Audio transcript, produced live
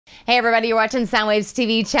Hey everybody, you're watching Soundwaves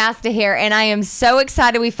TV. Chasta here, and I am so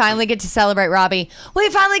excited we finally get to celebrate Robby. We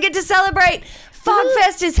finally get to celebrate.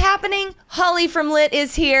 Fogfest is happening. Hollie from Lytt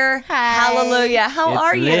is here. Hi. Hallelujah. How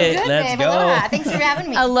are you? Good, Let's babe. go. Aloha. Thanks for having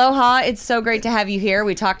me. Aloha. It's so great to have you here.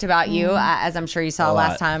 We talked about you, as I'm sure you saw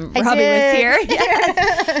last time I Robby did. was here.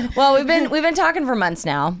 Yes. Well, we've been talking for months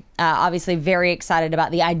now. Obviously, very excited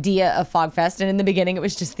about the idea of Fogfest, and in the beginning, it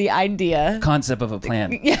was just the idea. Concept of a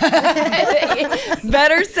plan.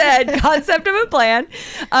 Better said, concept of a plan.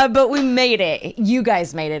 But we made it. You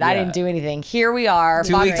guys made it. I Yeah. didn't do anything. Here we are.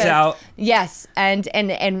 2 weeks out. Yes, and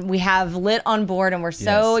we have Lytt on board, and we're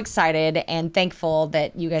so excited and thankful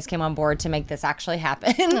that you guys came on board to make this actually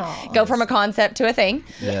happen. Go from a concept to a thing.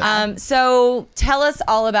 Yeah. So tell us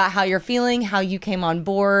all about how you're feeling, how you came on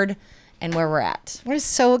board, and where we're at. We're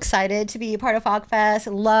so excited to be a part of Fogfest.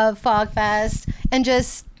 Love Fogfest. And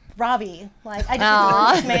just Robby. Like, I just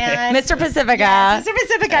love this man. Mr.Pacifica. Yes, Mr.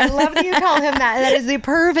 Pacifica. I love that you call him that. That is the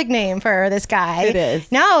perfect name for this guy. It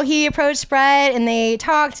is. No, he approached Brett and they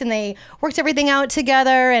talked and they worked everything out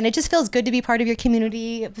together. And it just feels good to be part of your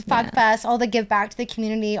community. Fogfest, all the give back to the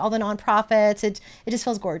community, all the nonprofits. It just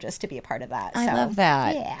feels gorgeous to be a part of that. I So, love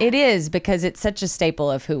that. Yeah. It is, because it's such a staple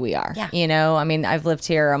of who we are. Yeah. You know, I mean, I've lived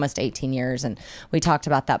here almost 18 years, and we talked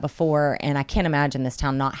about that before, and I can't imagine this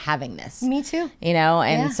town not having this. Me too. You know,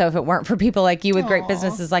 and Yeah. so if it weren't for people like you with great Aw.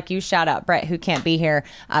 businesses like you, shout out Brett, who can't be here,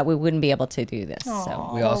 we wouldn't be able to do this.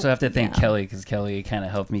 So We also have to thank Kelly, because Kelly kind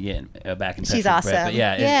of helped me get back in touch She's with awesome. Brett. But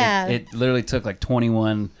yeah, Yeah. it literally took like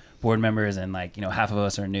 21 board members, and like, you know, half of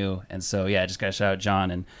us are new. And so, yeah, I just got to shout out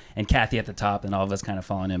John and Kathy at the top, and all of us kind of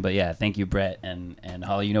falling in. But yeah, thank you, Brett and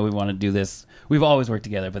Holly. You know, we want to do this. We've always worked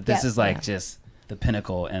together, but this Yeah. is like just the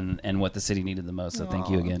pinnacle and what the city needed the most. So thank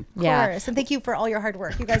you again. Of Yeah. course. And thank you for all your hard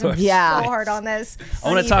work. You guys worked Yeah. so hard on this.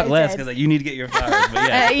 I want to talk less because you need to get your flowers. But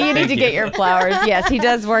yeah, you need thank to get your flowers. Yes, he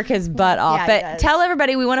does work his butt off. Yeah, he But does. tell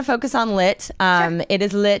everybody, we want to focus on Lytt. It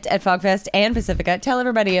is Lytt at Fogfest and Pacifica. Tell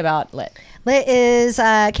everybody about Lytt. Lytt is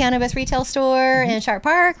a cannabis retail store in Sharp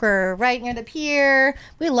Park. We're right near the pier.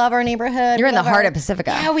 We love our neighborhood. You're We in the love heart our- of Pacifica.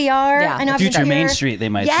 Yeah, we are. Yeah. I know. Future I've been Main here. Street, they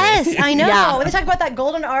might Yes, say. I know. Yeah. When they talk about that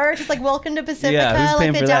golden arch, it's like welcome to Pacifica, Yeah, who's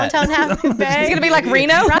paying like the for that? downtown half It's going to be like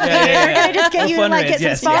Reno? Right. yeah. We're gonna just get We'll you to like fundraise. get some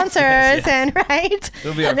Yes, sponsors yes, yes. and right.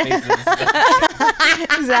 It'll be our faces.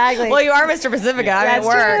 Exactly. Well, you are Mr. Pacifica. I mean, That's it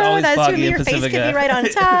works. true. Always That's foggy true. in Your face could Pacifica. be right on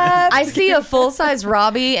top. I see a full-size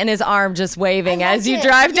Robby and his arm just waving I as you like it.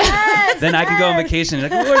 drive down. Yes, Then I can go on yes. vacation.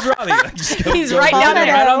 Like, where's Robby? Like, just go, He's go right down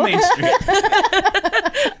there. right on Main Street.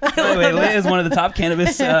 By the way, Lytt is one of the top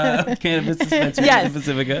cannabis dispensaries Yes. in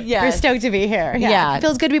Pacifica. We're Yes. stoked to be here. Yeah. Yeah. It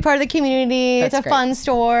feels good to be part of the community. That's it's a great. fun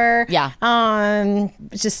store. Yeah.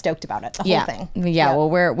 Just stoked about it. The Yeah. whole thing. Yeah. Well,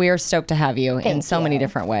 we're stoked to have you in Thank so many you.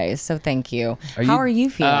 different ways. So thank you. How are you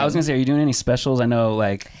feeling? I was gonna say, are you doing any specials? I know,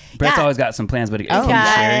 like, Brett's Yeah. always got some plans, but can you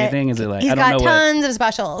got- share anything? Is it like, He's I don't know got what? tons of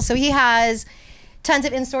specials. So he has tons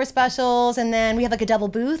of in-store specials, and then we have like a double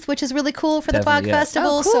booth, which is really cool for the Fog Definitely, yeah.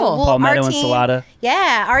 Festival. Oh, cool. So Palmetto our and team- Salada.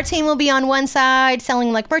 Yeah, our team will be on one side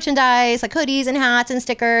selling like merchandise, like hoodies and hats and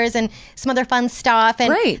stickers and some other fun stuff. And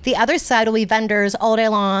Great. the other side will be vendors all day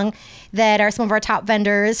long that are some of our top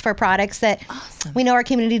vendors for products that we know our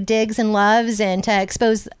community digs and loves, and to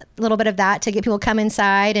expose a little bit of that to get people to come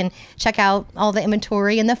inside and check out all the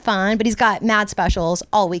inventory and the fun. But he's got mad specials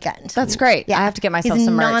all weekend. That's great. Yeah. I have to get myself He's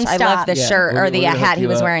some merch. I nonstop. love the Yeah, shirt we're- or the we're gonna hat hook he you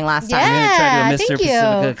was up. wearing last time. I'm gonna try Yeah, to do a Mr. thank you.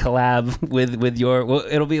 Pacifica collab with your. Well,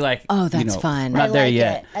 it'll be like. Oh, you that's know, fun. Not I there like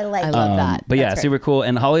yet. it. I like I it. love that. But yeah, That's super cool.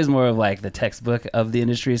 And Hollie's more of like the textbook of the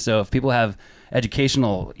industry. So if people have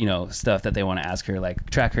educational, you know, stuff that they want to ask her, like,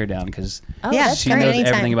 track her down, because Oh, Yeah, that's she great. knows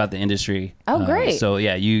Anytime. everything about the industry. Oh, great. So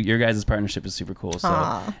yeah, your guys' partnership is super cool. So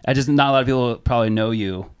Aw. I just, not a lot of people probably know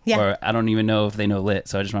you, Yeah. or I don't even know if they know Lytt.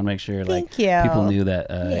 So I just want to make sure like Thank you. people knew that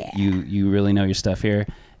Yeah. you really know your stuff here.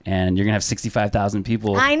 And you're gonna have 65,000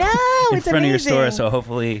 people I know. in It's front of your store. amazing. So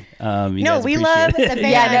hopefully, you No, guys we appreciate love it. the band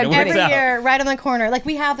Yeah, no, it every works out. year, right on the corner. Like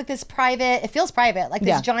we have like this private, it feels private, like this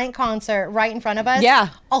Yeah. giant concert right in front of us. Yeah.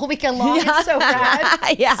 all weekend long. Yeah. It's so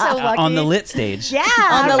rad. Yeah. so lucky. On the Lytt stage. Yeah,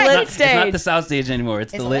 On the right. Lytt It's not stage. the South stage anymore.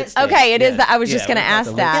 It's the the Lytt Lytt stage. Okay, it is Yeah. that. I was just Yeah, gonna we'll call it ask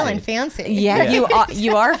the Lytt that. Feeling stage. fancy. Yeah, Yeah.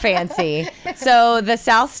 you are fancy. So the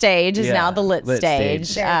South Stage is Yeah, now the Lytt Lytt stage.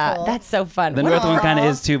 stage. Very cool. That's so fun. The What North a- one kind of Aw.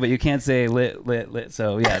 is too, but you can't say Lytt.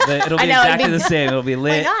 So yeah, it'll I be know, it'd exactly be- the same. It'll be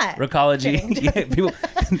Lytt, not? Recology.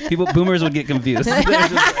 Yeah, people, boomers would get confused.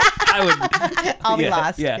 I would. I'll be yeah,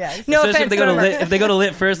 lost. Yeah. Yes. No Especially if they go to offense, Lytt. If they go to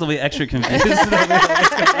Lytt first, they'll be extra confused. They'll be like,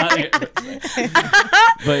 "What's going on here?"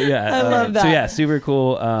 But yeah, I love that. So yeah, super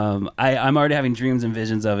cool. I'm already having dreams and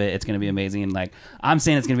visions of it. It's gonna be amazing, and like I'm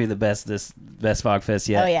saying, it's gonna be the best Fog Fest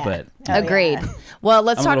yet. Oh, yeah. But Agreed. Well,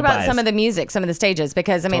 let's I'm a talk little about biased. some of the music, some of the stages,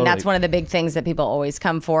 because I mean, that's Totally. one of the big things that people always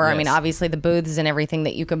come for. I mean, Yes. obviously the booths and everything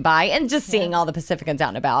that you can buy, and just seeing all the Pacificans out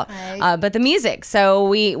and about. Right. But the music. So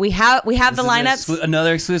we have the This is lineups.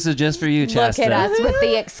 another exclusive just for you, Look Chasta. at us with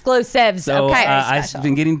the exclusives. So okay. I've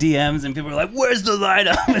been getting DMs and people are like, "Where's the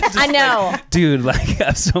lineup?" It's just I know. like, dude. Like, I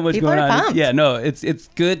have so much People going are on. pumped. Yeah, no, it's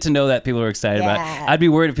good to know that people are excited about Yeah. it. I'd be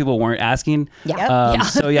worried if people weren't asking. Yeah.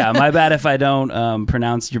 So yeah, my bad if I don't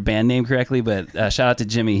pronounce your band name correctly, but shout out to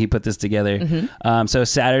Jimmy. He put this together. Mm-hmm. So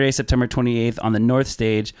Saturday, September 28th on the North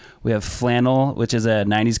Stage, we have Flannel, which is a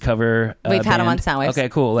 90s cover. We've had 'em on band. Soundwaves. Okay,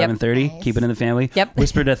 cool. Yep. 11:30. Nice. Keep it in the family. Yep.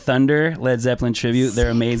 Whisper to Thunder, Led Zeppelin tribute. They're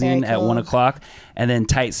amazing Very at cool. 1 o'clock. And then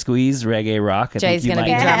Tight Squeeze, Reggae Rock. I Jay's think you gonna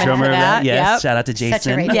be might drumming drummer for of that. Yes. Yep. Shout out to Such a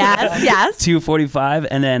Jason. great Yes. Yes. 2:45,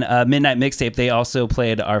 and then Midnight Mixtape. They also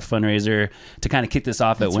played our fundraiser to kind of kick this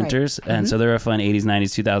off That's at right. Winters, and so they're a fun 80s,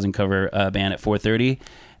 90s, 2000 cover band at 4:30.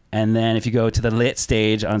 And then if you go to the Lytt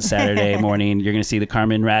stage on Saturday morning, you're going to see the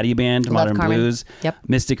Carmen Ratty Band, Love Modern Carmen. Blues, Yep.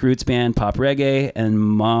 Mystic Roots Band, Pop Reggae, and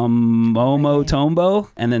Momo Tombo,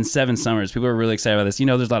 and then Seven Summers. People are really excited about this. You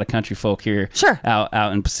know, there's a lot of country folk here Sure.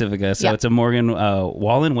 out in Pacifica. So Yep. it's a Morgan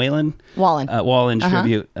Wallen Wallen.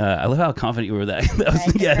 tribute. I love how confident you were with that. That was-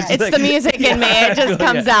 Right, yeah, right. It's the music in me. It just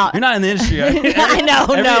comes out. You're not in the industry. Right? I know,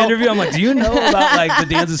 Every no. interview, I'm like, do you know about like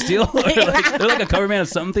the Dance of Steel? Or, like, they're like a cover band of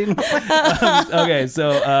something. Okay,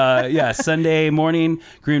 so yeah, Sunday morning,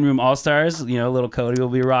 Green Room All Stars. You know, little Cody will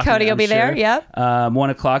be rocking. Cody will I'm be there, sure. yep. 1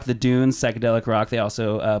 o'clock, the Dunes, Psychedelic Rock. They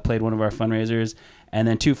also played one of our fundraisers. And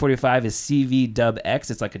then 2:45 is CV Dub X.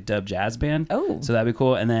 It's like a dub jazz band. Oh. So that'd be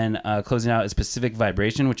cool. And then closing out is Pacific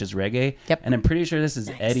Vibration, which is reggae. Yep. And I'm pretty sure this is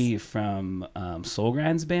Eddie from Soul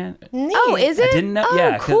Grind's band. Oh, is it? I didn't know. Oh,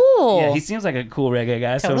 Yeah, 'cause- cool. Yeah, he seems like a cool reggae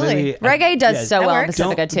guy. So Totally. maybe Reggae does yeah, so that well in works.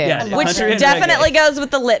 Pacifica too, Yeah, which country and definitely reggae. goes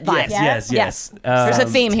with the Lytt vibe. Yes. There's a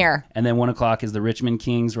theme here. And then 1 o'clock is the Richmond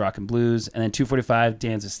Kings, Rock and Blues. And then 2:45,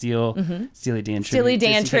 Dance of Steel, Steely Dan tribute. Steely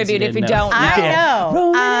Dan just in case tribute, if you didn't don't I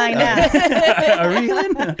know. I know. Are we in?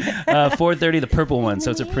 4:30, the Purple One.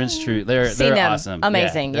 So it's a Prince tribute. They're Seen them. awesome.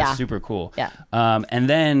 Amazing, they're yeah. super cool. Yeah. And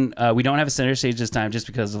then we don't have a center stage this time just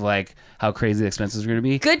because of like how crazy the expenses are going to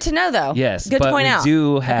be. Good to know, though. Yes, Good but to point we out.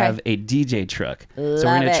 do have Okay. a DJ truck. So Love we're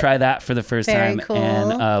going it. to try that for the first Very time. cool.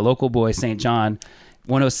 And local boy St. John,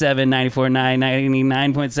 107, 94.9,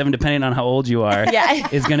 99.7, depending on how old you are, Yeah.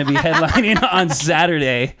 is going to be headlining on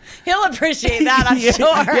Saturday. He'll appreciate that, I'm Yeah, sure.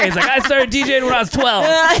 yeah, he's like, I started DJing when I was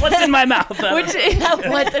 12. What's in my mouth? What's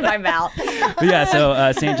in my mouth? But yeah,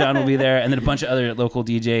 so St. John will be there, and then a bunch of other local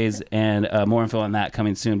DJs, and more info on that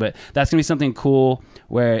coming soon. But that's gonna be something cool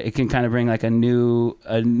where it can kind of bring like a new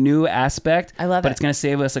aspect. I love but it. it's gonna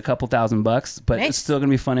save us a couple $1,000, but Nice. it's still gonna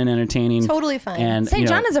be fun and entertaining. Totally fun. And St. you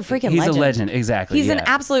know, John is a freaking he's legend. a legend, exactly. He's an yeah.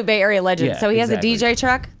 absolute Bay Area legend. Yeah, So he has exactly. a DJ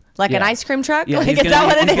truck, like an Yeah. ice cream truck. Yeah, Like, he's is that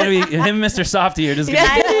what it he's is? gonna be him, and Mr. Softy are just gonna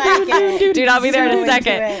I like it. Dude, I'll be there in a So into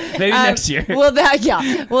second. it. maybe next year. Will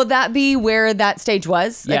that be where that stage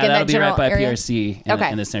was? Yeah, like in that'll that be general right by area? PRC in,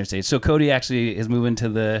 Okay. in the center stage. So Cody actually is moving to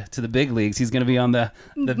the big leagues. He's going to be on the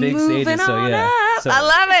big Moving stages. So on yeah, up. so I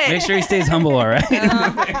love it. Make sure he stays humble. All right,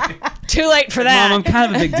 Too late for Mom, that. I'm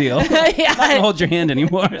kind of a big deal. I'm not Yeah. gonna hold your hand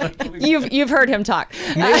anymore. You've heard him talk.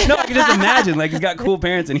 No, I can just imagine. Like he's got cool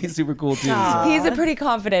parents and he's super cool too. So. He's a pretty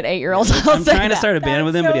confident 8-year-old. I'm trying to start a band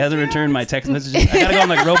with him, but he hasn't returned my text messages. I gotta go on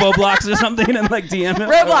like Roblox or something and like DM him.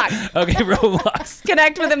 Roblox. Okay, Roblox.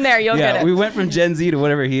 Connect with him there. You'll get Yeah, it. we went from Gen Z to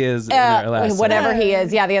whatever he is. in our last Whatever he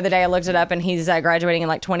is. Yeah, the other day I looked it up and he's graduating in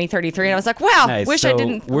like 2033. And I was like, wow, Nice. wish I So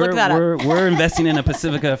didn't we're, look that up. We're investing in a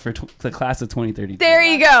Pacifica for the class of 2030. There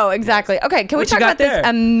you go. Exactly. Okay, can we What you talk got about this there?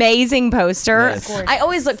 amazing poster? Yes. I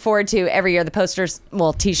always look forward to every year the posters,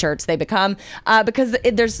 well, t-shirts they become, because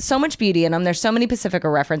there's so much beauty in them. There's so many Pacifica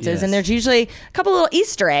references, Yes. and there's usually a couple little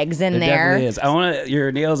Easter eggs in It there. definitely is. I want to.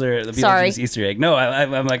 Your nails are the Beetlejuice Sorry. Easter egg. No,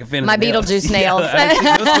 I'm like a fan My of the nails. Beetlejuice nails. Yeah,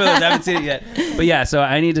 no spoilers. I haven't seen it yet. But yeah, so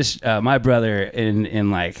I need to. My brother in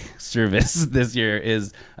like service this year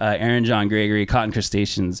is Aaron John Gregory, Cotton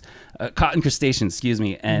Crustaceans, excuse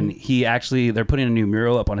me. And he actually they're putting a new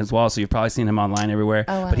mural up on his wall, so you've probably seen him online everywhere.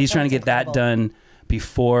 Oh, wow. But he's trying to That's get that incredible. done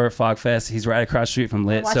before Fog Fest. He's right across the street from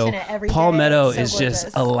Lytt. So watching it every Palmetto day. It's is so just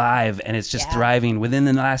gorgeous. alive and it's just Yeah. thriving within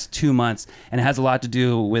the last 2 months, and it has a lot to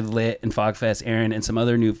do with Lytt and Fog Fest, Aaron, and some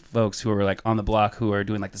other new folks who are like on the block who are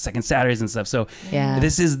doing like the second Saturdays and stuff. So Yeah.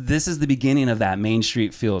 this is the beginning of that Main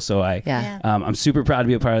Street feel. So Yeah. I'm super proud to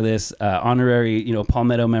be a part of this honorary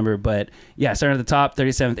Palmetto member. But yeah, starting at the top,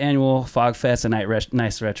 37th annual Fog Fest, a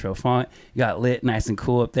nice retro font. You got Lytt, nice and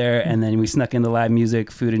cool up there, and then we snuck in the live music,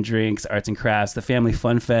 food and drinks, arts and crafts. The family family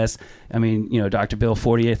fun fest. I mean, Dr. Bill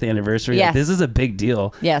 40th anniversary. Yes. Like, this is a big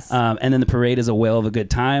deal. Yes. And then the parade is a whale of a good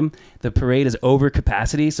time. The parade is over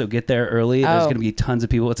capacity, so get there early. There's going to be tons of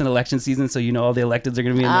people. It's an election season, so all the electeds are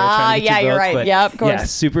going to be in there trying to get your votes. You're right. But yeah, of course. Yeah,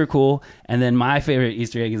 super cool. And then my favorite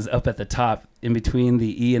Easter egg is up at the top. In between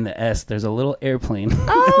the E and the S, there's a little airplane.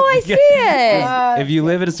 Oh, I see it. If you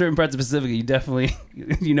live in a certain parts of Pacifica, you definitely,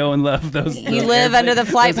 and love those. You live under the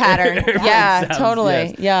flight pattern. Yeah, sounds,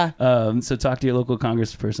 totally. Yes. Yeah. So talk to your local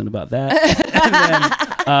congressperson about that.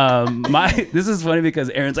 And then, this is funny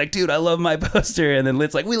because Aaron's like, dude, I love my poster. And then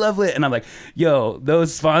Lytt's like, we love Lytt. And I'm like, yo,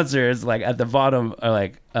 those sponsors like at the bottom are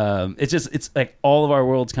like, it's like all of our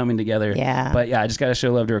worlds coming together. Yeah. But yeah, I just got to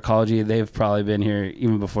show love to Ecology. They've probably been here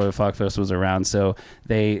even before the Fog Fest was around. So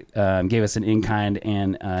they gave us an in-kind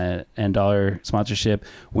and dollar sponsorship.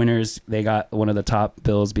 Winners, they got one of the top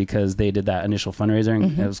bills because they did that initial fundraiser,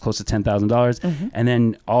 and it was close to $10,000. And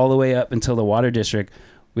then all the way up until the Water District,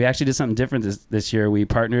 we actually did something different this year. We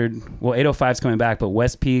partnered, 805's coming back, but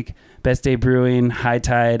West Peak, Best Day Brewing, High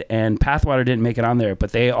Tide, and Pathwater didn't make it on there,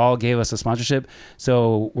 but they all gave us a sponsorship.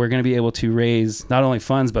 So we're going to be able to raise not only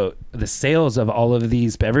funds, but the sales of all of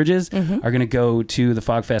these beverages are going to go to the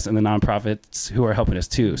Fog Fest and the nonprofits who are helping us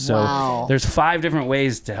too. So there's 5 different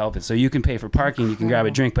ways to help it. So you can pay for parking, you can grab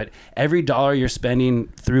a drink, but every dollar you're spending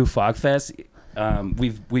through Fog Fest,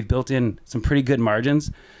 we've built in some pretty good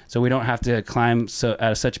margins, so we don't have to climb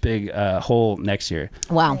out of such big hole next year.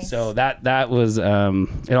 Wow. Nice. So that was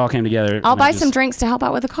it all came together. I'll buy some drinks to help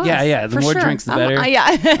out with the cost. Yeah. The more drinks, the better.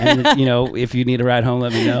 And if you need a ride home,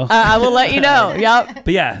 let me know. I will let you know. Yep.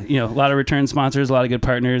 But yeah, a lot of return sponsors, a lot of good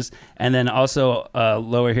partners. And then also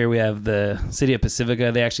lower here we have the City of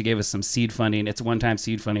Pacifica. They actually gave us some seed funding. It's one-time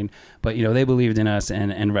seed funding, but they believed in us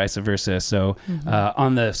and vice versa. So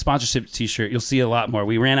on the sponsorship t-shirt, you'll see a lot more.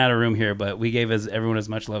 We ran out of room here, but we gave everyone as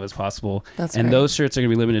much love as possible. That's and great. Those shirts are going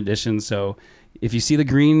to be limited edition. So if you see the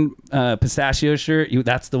green pistachio shirt,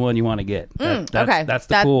 that's the one you want to get. Okay. That's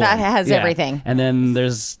the cool that one. has everything. And then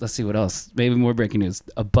let's see what else. Maybe more breaking news.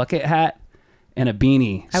 A bucket hat and a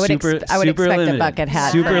beanie. I would expect limited. a bucket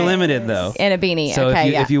hat. Super limited though. And a beanie. So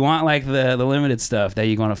okay, if you want like the limited stuff that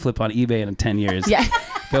you're going to flip on eBay in 10 years,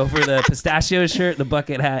 go for the pistachio shirt, the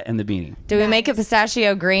bucket hat, and the beanie. Do we make a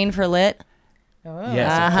pistachio green for Lytt?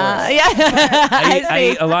 Yes, of course. Yeah.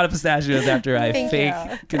 I eat a lot of pistachios after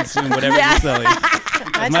I consume whatever you're selling.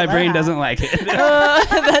 My brain doesn't like it.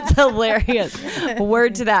 That's hilarious.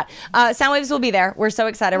 Word to that. Soundwaves will be there. We're so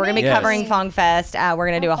excited. We're going to be covering Fong Fest. We're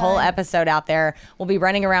going to do a whole episode out there. We'll be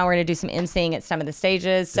running around. We're going to do some in-sing at some of the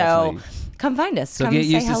stages. So come find us. So come get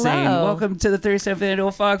used say to saying, welcome to the 37th Annual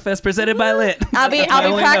Fog Fest presented by Lytt. I'll be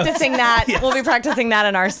practicing that. Yes. We'll be practicing that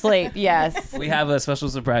in our sleep. Yes. We have a special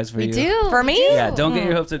surprise for you. We do. For me? Yeah, don't get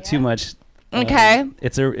your hopes up too much. Okay.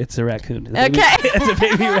 It's a raccoon. Okay. It's a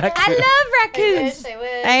baby raccoon. I love raccoons. I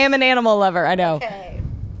wish. I am an animal lover. I know. Okay.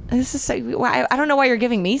 This is so. I don't know why you're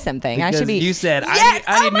giving me something. Because I should be. You said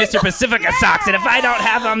I need Mr. Pacifica socks, and if I don't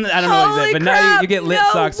have them, I don't know what you said. But now you get Lytt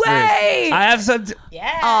socks first. I have some.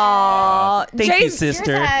 Yeah. Aw. Thank you,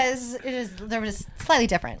 sister. There was slightly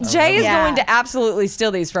different. Jay is going to absolutely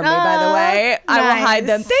steal these from me, by the way. I will hide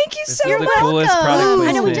them. Thank you so This much. is the coolest product I know we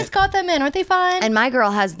placement. just got them in. Aren't they fun? And my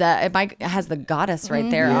girl has the goddess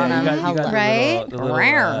right there on them. You got Right? the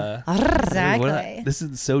little, Exactly. this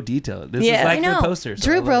is so detailed. This Yeah. is like I know. the poster. so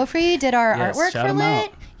Drew I love it. Brophy did our Yes, artwork shout for him Lytt.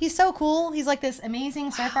 out. He's so cool. He's like this amazing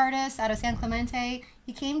surf artist out of San Clemente.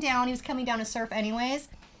 He came down. He was coming down to surf anyways.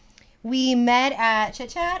 We met at Chit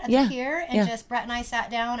Chat at the pier, and just Brett and I sat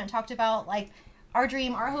down and talked about like our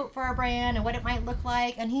dream, our hope for our brand, and what it might look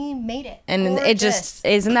like. And he made it. And it just,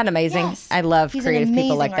 isn't that amazing? Yes. I love He's an creative people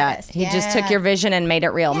amazing like that. artist. He just took your vision and made it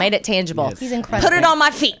real, made it tangible. Yes. He's incredible. Put it on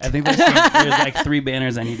my feet. I think there's like 3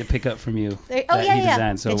 banners I need to pick up from you. That he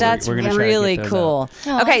designed. So That's we're gonna try really to get those cool.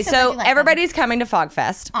 out. Okay, I'm so glad so you like everybody's coming to Fog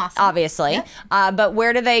Fest, Awesome. obviously. Yep. But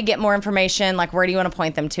where do they get more information? Like, where do you want to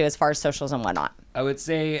point them to as far as socials and whatnot? I would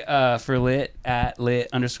say for Lytt at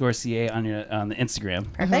Lytt_CA on the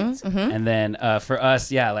Instagram. Perfect. And then for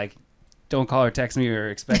us, like don't call or text me or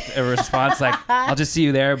expect a response. Like I'll just see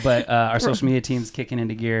you there. But our social media team's kicking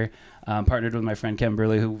into gear. Partnered with my friend Kevin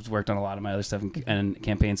Burley, who's worked on a lot of my other stuff and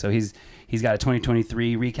campaigns. So he's got a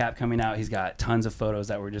 2023 recap coming out. He's got tons of photos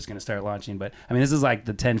that we're just going to start launching. But I mean, this is like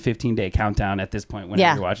the 10-15 day countdown at this point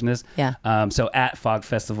whenever you're watching this. Yeah. So at Fog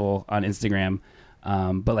Festival on Instagram.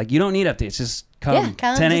 But like you don't need updates. Just Come. Yeah,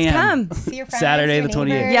 come. 10 Just a.m. come. See your friends, Saturday your the 28th.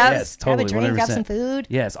 neighbors, Yes, grab a totally. drink, 100%. grab some food.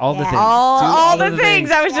 Yes, all the Yeah. things. Do All the things.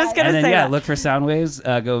 I was just gonna And then, say yeah, that. look for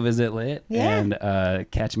Soundwaves. Go visit Lytt Yeah. and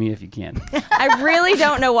catch me if you can. I really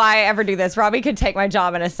don't know why I ever do this. Robbie could take my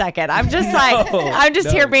job in a second. I'm just I'm just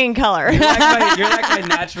no. here being color. You're like my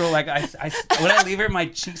natural. Like when I leave her, my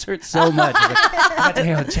cheeks hurt so much. I got to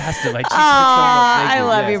hang out with Chasta. My cheeks hurt so much. Thank I you.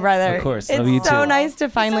 love Yes, you, brother. Of course, It's love you so too. nice to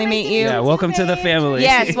finally meet you. Yeah, welcome to the family.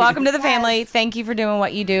 Yes, welcome to the family. Thank you for doing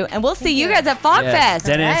what you do, and we'll see you guys at Fog Yes. Fest.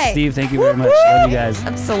 Dennis, Right. Steve, thank you very much. Love you guys.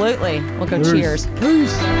 Absolutely. We'll go Peace. cheers.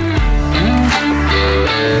 Peace.